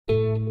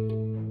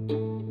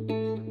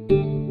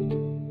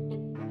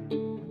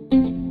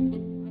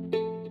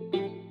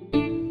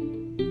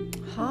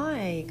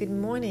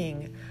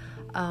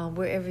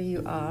wherever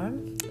you are.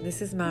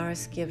 This is Mara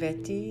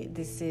Schiavetti.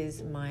 This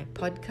is my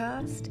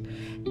podcast,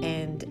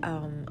 and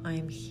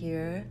I'm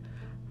here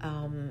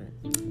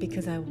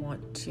because I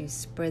want to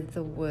spread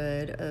the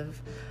word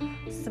of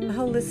some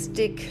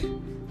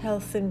holistic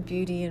health and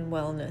beauty and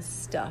wellness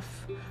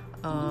stuff.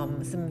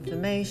 Some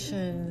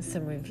information,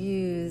 some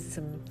reviews,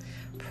 some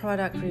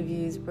product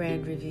reviews,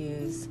 brand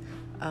reviews,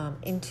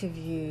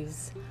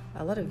 interviews,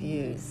 a lot of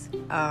views,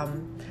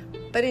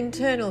 but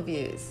internal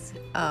views.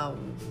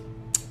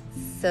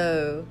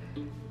 So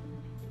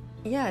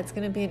yeah, it's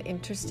going to be an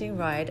interesting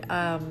ride.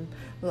 A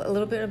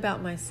little bit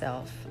about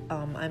myself.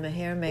 I'm a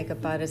hair and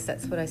makeup artist.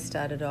 That's what I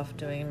started off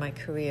doing in my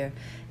career,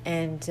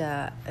 and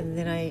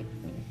then I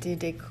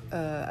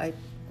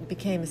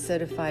became a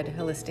certified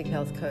holistic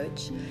health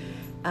coach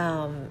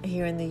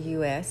here in the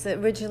US.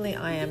 Originally,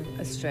 I am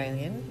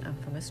Australian. I'm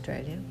from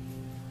Australia,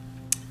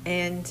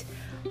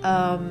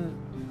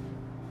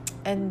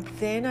 and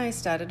then I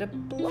started a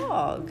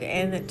blog,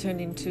 and it turned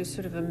into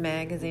sort of a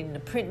magazine, a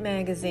print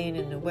magazine,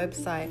 and a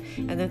website,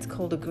 and that's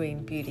called A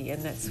Green Beauty,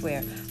 and that's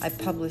where I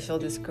publish all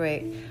this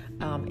great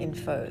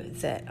info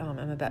that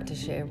I'm about to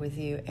share with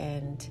you.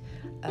 And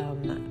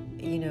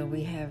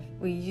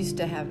we used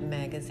to have a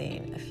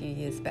magazine a few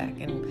years back,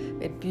 and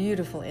we had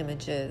beautiful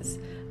images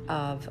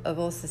of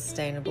all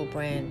sustainable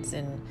brands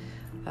and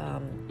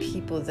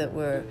people that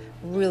were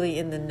really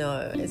in the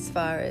know as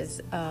far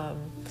as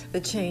the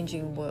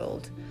changing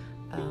world.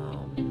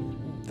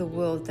 The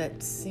world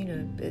that's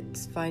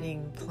it's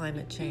fighting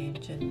climate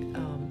change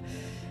and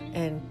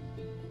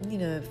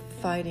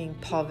fighting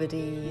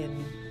poverty,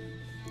 and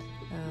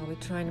we're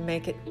trying to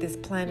make this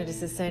planet as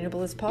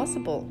sustainable as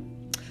possible.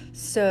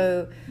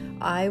 So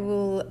I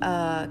will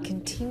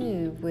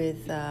continue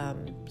with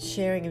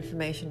sharing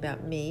information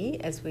about me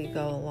as we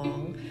go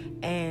along,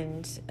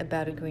 and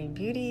about A Green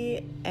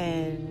Beauty,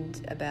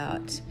 and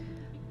about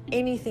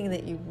anything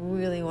that you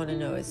really want to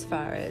know as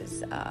far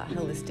as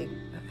holistic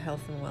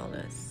health and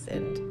wellness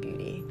and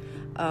beauty.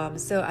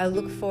 So I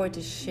look forward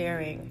to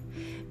sharing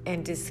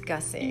and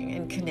discussing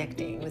and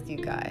connecting with you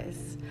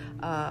guys.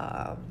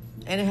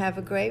 And have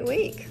a great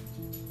week.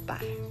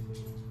 Bye.